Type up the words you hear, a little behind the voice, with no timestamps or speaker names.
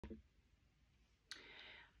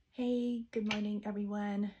Hey, good morning,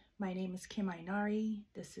 everyone. My name is Kim Ainari.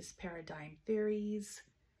 This is Paradigm Theories.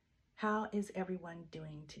 How is everyone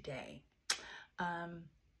doing today? I'm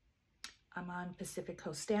on Pacific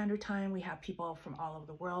Coast Standard Time. We have people from all over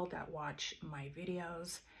the world that watch my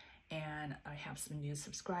videos, and I have some new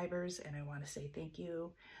subscribers, and I want to say thank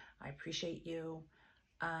you. I appreciate you.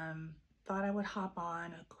 Thought I would hop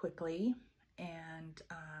on quickly and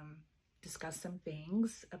discuss some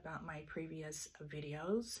things about my previous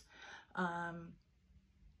videos.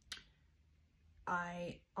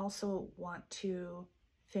 I also want to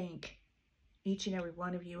thank each and every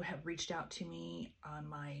one of you who have reached out to me on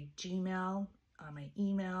my Gmail, on my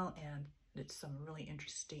email, and it's some really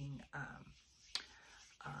interesting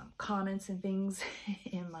comments and things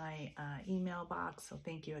in my email box. So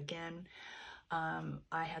thank you again.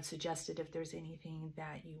 I had suggested if there's anything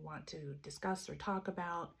that you want to discuss or talk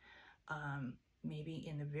about, maybe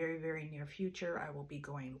in the very, very near future, I will be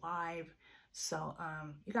going live. So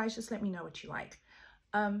you guys just let me know what you like.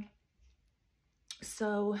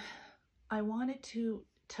 So I wanted to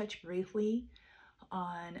touch briefly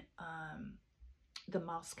on the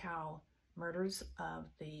Moscow murders of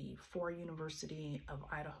the 4 University of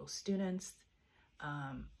Idaho students.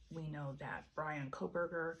 We know that Bryan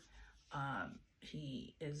Kohberger,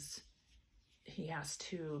 he has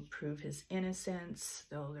to prove his innocence,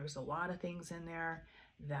 though there's a lot of things in there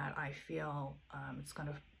that I feel it's going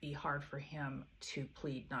to be hard for him to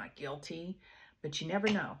plead not guilty, but you never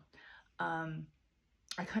know.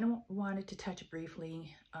 I kind of wanted to touch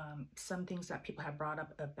briefly some things that people have brought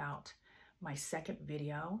up about my second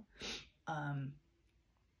video.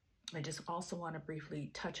 I just also want to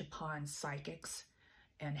briefly touch upon psychics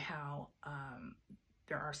and how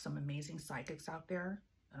there are some amazing psychics out there.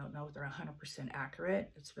 I don't know if they're 100% accurate.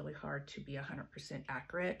 It's really hard to be 100%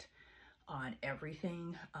 accurate on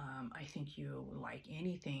everything. I think you like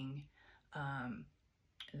anything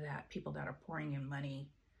that people that are pouring in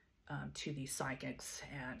money to these psychics,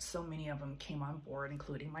 and so many of them came on board,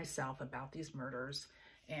 including myself, about these murders,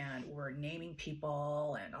 and were naming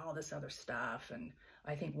people and all this other stuff. And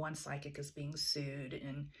I think one psychic is being sued.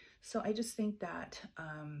 And so I just think that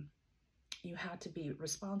you have to be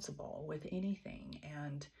responsible with anything,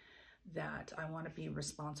 and that I want to be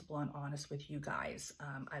responsible and honest with you guys.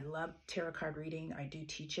 I love tarot card reading. I do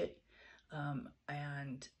teach it.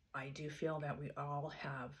 And I do feel that we all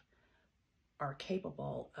are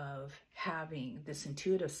capable of having this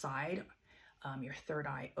intuitive side, your third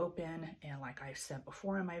eye open. And like I've said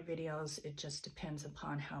before in my videos, it just depends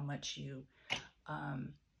upon how much you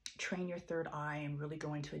train your third eye and really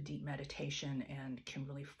go into a deep meditation and can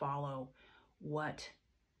really follow what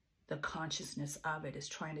the consciousness of it is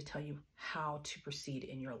trying to tell you how to proceed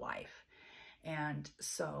in your life. And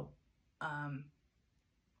so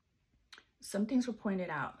some things were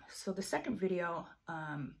pointed out. So the second video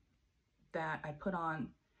that I put on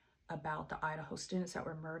about the Idaho students that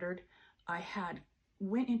were murdered, I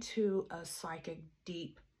went into a psychic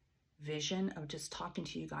deep vision of just talking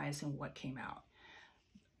to you guys and what came out.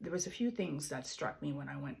 There was a few things that struck me when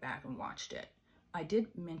I went back and watched it. I did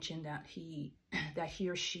mention that he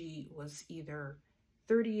or she was either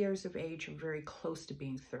 30 years of age or very close to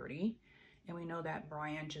being 30. And we know that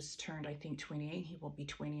Bryan just turned, I think, 28. He will be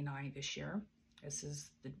 29 this year. This is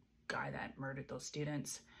the guy that murdered those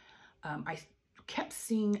students. I kept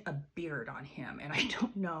seeing a beard on him, and I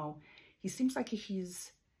don't know. He seems like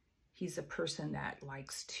he's a person that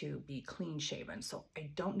likes to be clean shaven. So I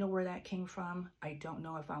don't know where that came from. I don't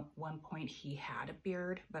know if at one point he had a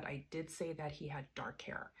beard, but I did say that he had dark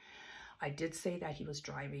hair. I did say that he was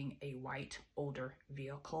driving a white, older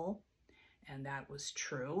vehicle, and that was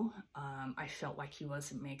true. I felt like he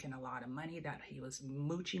wasn't making a lot of money, that he was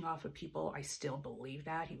mooching off of people. I still believe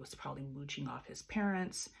that. He was probably mooching off his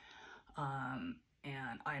parents. And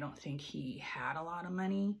I don't think he had a lot of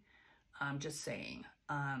money. I'm just saying.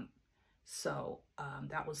 So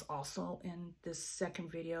that was also in this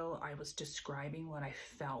second video. I was describing what I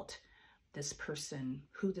felt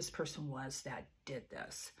who this person was that did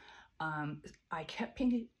this. I kept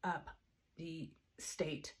picking up the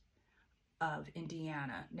state of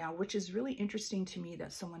Indiana. Now, which is really interesting to me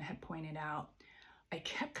that someone had pointed out. I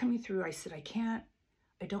kept coming through. I said,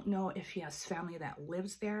 I don't know if he has family that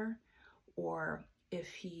lives there, or if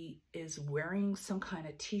he is wearing some kind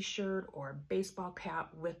of t-shirt or baseball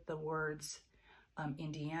cap with the words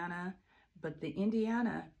Indiana, but the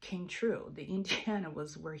Indiana came true. The Indiana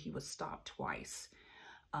was where he was stopped twice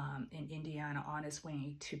in Indiana on his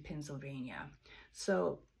way to Pennsylvania.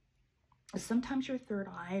 So sometimes your third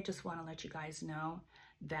eye, I just want to let you guys know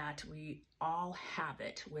that we all have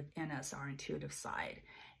it within us, our intuitive side.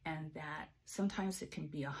 and that sometimes it can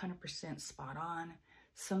be 100% spot on.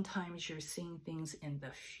 Sometimes you're seeing things in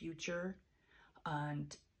the future,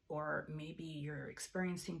 and or maybe you're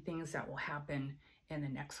experiencing things that will happen in the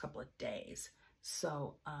next couple of days.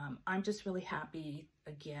 So I'm just really happy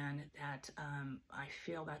again that I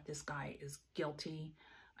feel that this guy is guilty.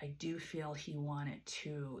 I do feel he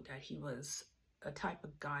that he was a type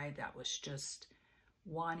of guy that was just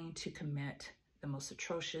wanting to commit the most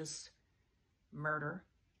atrocious murder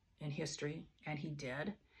in history, and he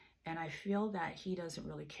did. And I feel that he doesn't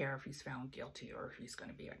really care if he's found guilty or if he's going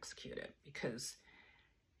to be executed, because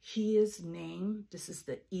his name, this is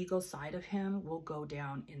the ego side of him, will go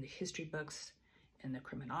down in the history books, in the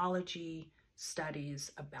criminology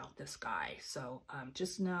studies about this guy. So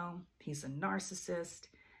just know he's a narcissist,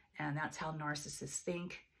 and that's how narcissists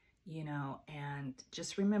think, you know, and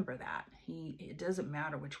just remember that. It doesn't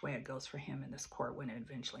matter which way it goes for him in this court when it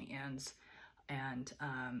eventually ends. And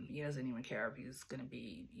he doesn't even care if he's going to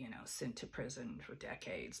be, you know, sent to prison for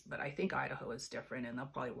decades. But I think Idaho is different, and they'll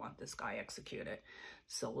probably want this guy executed.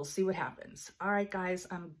 So we'll see what happens. All right, guys,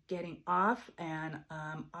 I'm getting off, and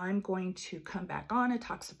I'm going to come back on and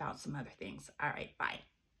talk about some other things. All right, bye.